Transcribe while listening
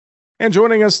And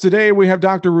joining us today, we have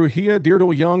Dr. Ruhiyyih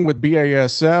Dyrdahl-Young with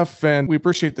BASF, and we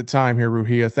appreciate the time here,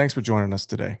 Ruhiyyih. Thanks for joining us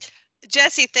today.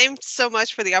 Jesse, thanks so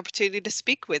much for the opportunity to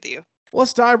speak with you.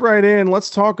 Let's dive right in. Let's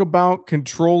talk about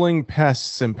controlling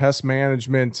pests and pest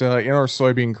management in our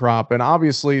soybean crop. And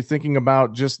obviously, thinking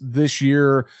about just this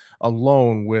year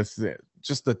alone with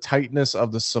just the tightness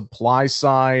of the supply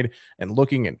side and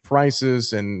looking at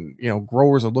prices and,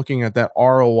 growers are looking at that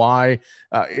ROI.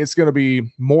 It's going to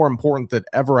be more important than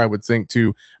ever, I would think,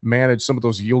 to manage some of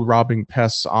those yield robbing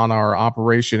pests on our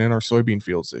operation in our soybean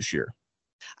fields this year.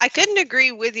 I couldn't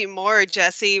agree with you more,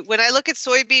 Jesse. When I look at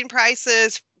soybean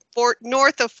prices,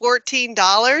 north of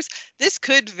 $14, this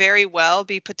could very well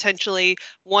be potentially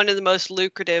one of the most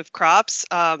lucrative crops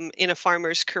in a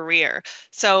farmer's career.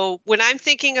 So when I'm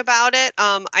thinking about it,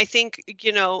 I think,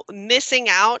 missing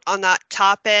out on that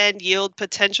top end yield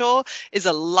potential is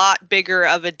a lot bigger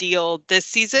of a deal this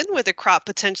season with a crop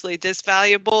potentially this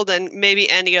valuable than maybe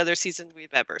any other season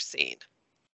we've ever seen.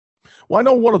 Well, I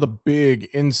know one of the big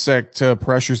insect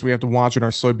pressures we have to watch in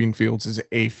our soybean fields is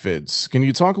aphids. Can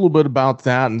you talk a little bit about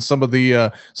that and some of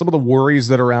the worries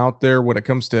that are out there when it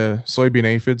comes to soybean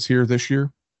aphids here this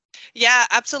year? Yeah,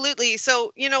 absolutely.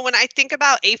 So, when I think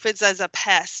about aphids as a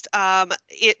pest,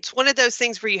 it's one of those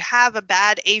things where you have a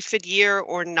bad aphid year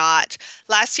or not.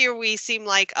 Last year, we seemed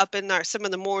like up in some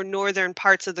of the more northern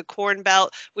parts of the Corn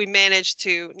Belt, we managed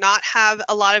to not have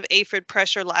a lot of aphid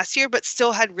pressure last year, but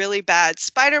still had really bad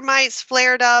spider mites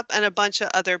flared up and a bunch of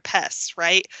other pests,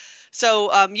 right?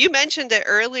 So you mentioned it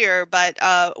earlier, but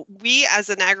we as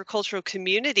an agricultural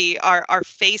community are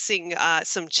facing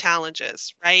some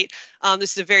challenges, right?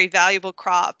 This is a very valuable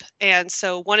crop. And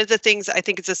so one of the things I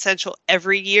think is essential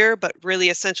every year, but really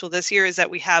essential this year, is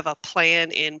that we have a plan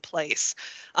in place.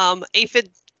 Aphid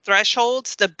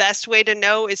thresholds, the best way to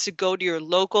know is to go to your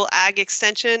local ag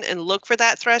extension and look for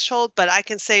that threshold. But I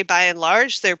can say by and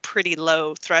large, they're pretty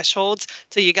low thresholds,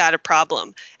 so you got a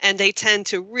problem. And they tend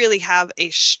to really have a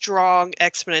strong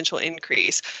exponential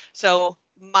increase. So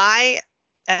my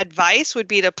advice would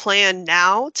be to plan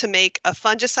now to make a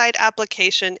fungicide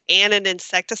application and an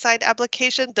insecticide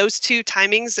application. Those two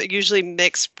timings usually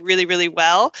mix really, really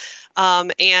well.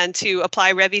 And to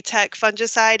apply Revitec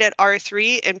fungicide at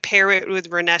R3 and pair it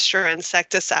with Renestra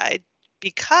insecticide,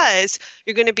 because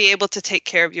you're going to be able to take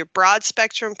care of your broad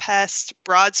spectrum pests,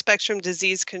 broad spectrum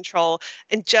disease control,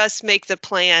 and just make the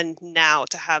plan now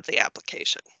to have the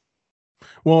application.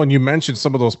 Well, and you mentioned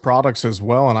some of those products as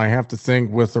well, and I have to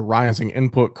think with the rising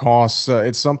input costs,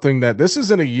 it's something that this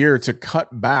isn't a year to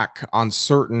cut back on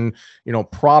certain,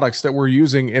 products that we're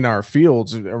using in our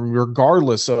fields,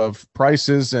 regardless of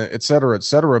prices, et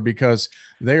cetera, because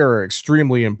they are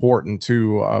extremely important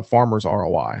to farmers'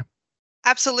 ROI.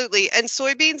 Absolutely. And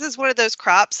soybeans is one of those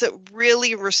crops that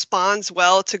really responds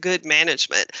well to good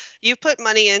management. You put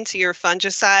money into your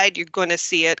fungicide, you're going to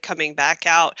see it coming back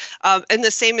out. And the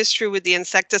same is true with the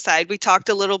insecticide. We talked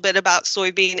a little bit about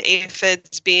soybean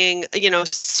aphids being,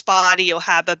 spotty. You'll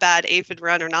have a bad aphid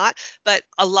run or not. But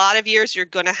a lot of years you're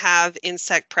going to have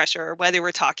insect pressure, whether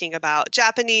we're talking about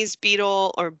Japanese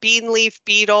beetle or bean leaf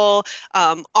beetle,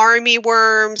 army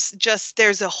worms. Just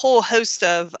there's a whole host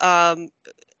of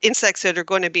insects that are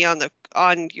going to be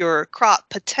on your crop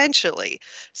potentially.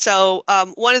 So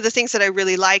one of the things that I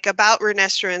really like about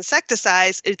Renestra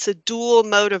insecticides, it's a dual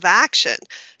mode of action.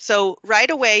 So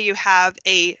right away you have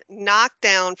a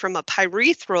knockdown from a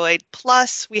pyrethroid,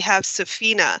 plus we have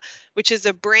Safina, which is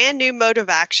a brand new mode of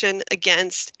action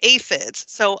against aphids.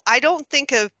 So I don't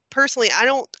think of personally,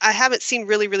 I haven't seen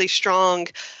really, really strong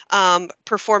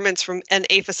performance from an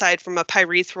aphicide from a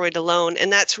pyrethroid alone.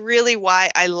 And that's really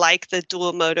why I like the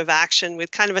dual mode of action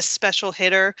with kind of a special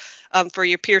hitter for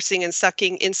your piercing and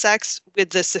sucking insects with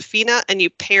the Safina, and you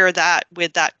pair that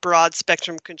with that broad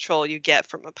spectrum control you get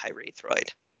from a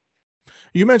pyrethroid.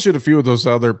 You mentioned a few of those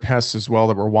other pests as well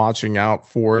that we're watching out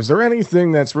for. Is there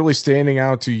anything that's really standing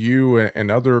out to you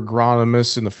and other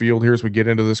agronomists in the field here as we get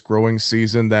into this growing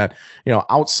season that,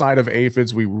 outside of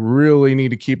aphids, we really need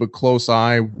to keep a close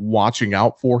eye watching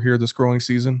out for here this growing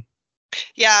season?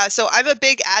 Yeah, so I'm a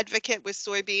big advocate with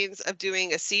soybeans of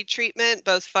doing a seed treatment,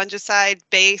 both fungicide,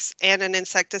 base, and an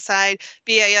insecticide.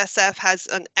 BASF has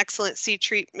an excellent seed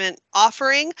treatment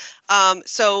offering.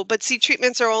 But seed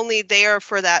treatments are only there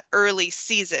for that early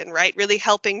season, right? Really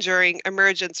helping during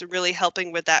emergence and really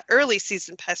helping with that early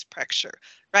season pest pressure,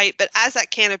 right? But as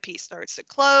that canopy starts to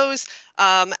close,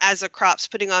 as the crop's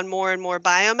putting on more and more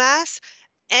biomass,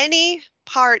 any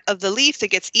part of the leaf that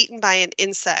gets eaten by an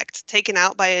insect, taken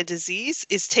out by a disease,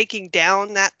 is taking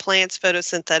down that plant's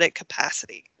photosynthetic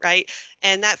capacity, right?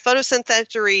 And that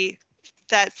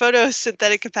that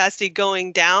photosynthetic capacity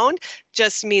going down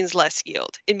just means less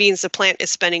yield. It means the plant is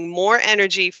spending more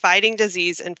energy fighting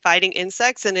disease and fighting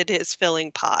insects than it is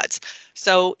filling pods.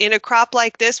 So in a crop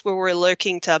like this, where we're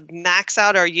looking to max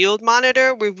out our yield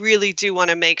monitor, we really do want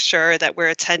to make sure that we're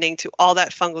attending to all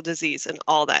that fungal disease and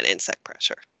all that insect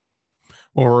pressure.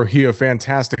 Well, Ruhiyyih,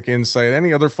 fantastic insight.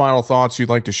 Any other final thoughts you'd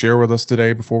like to share with us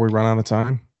today before we run out of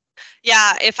time?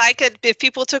 Yeah, if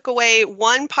people took away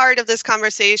one part of this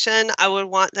conversation, I would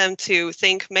want them to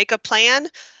make a plan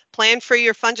for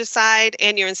your fungicide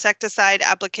and your insecticide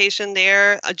application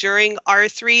there. During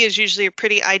R3 is usually a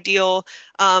pretty ideal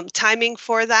timing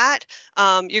for that.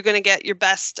 You're going to get your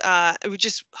best, we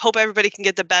just hope everybody can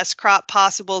get the best crop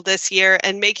possible this year,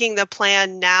 and making the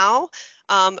plan now.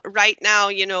 Right now,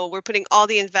 we're putting all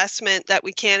the investment that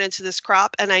we can into this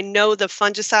crop, and I know the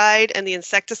fungicide and the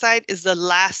insecticide is the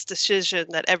last decision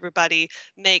that everybody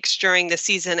makes during the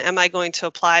season. Am I going to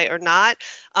apply or not?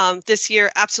 This year,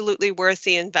 absolutely worth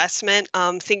the investment.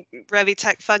 Think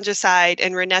Revitec fungicide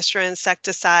and Renestra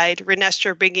insecticide.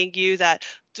 Renestra bringing you that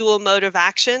dual mode of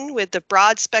action with the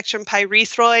broad spectrum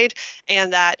pyrethroid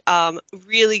and that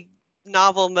really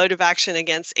novel mode of action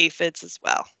against aphids as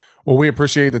well. Well, we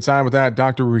appreciate the time with that.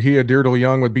 Dr. Ruhiyyih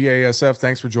Dyrdahl-Young with BASF.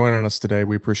 Thanks for joining us today.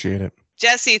 We appreciate it.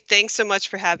 Jesse, thanks so much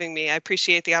for having me. I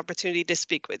appreciate the opportunity to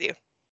speak with you.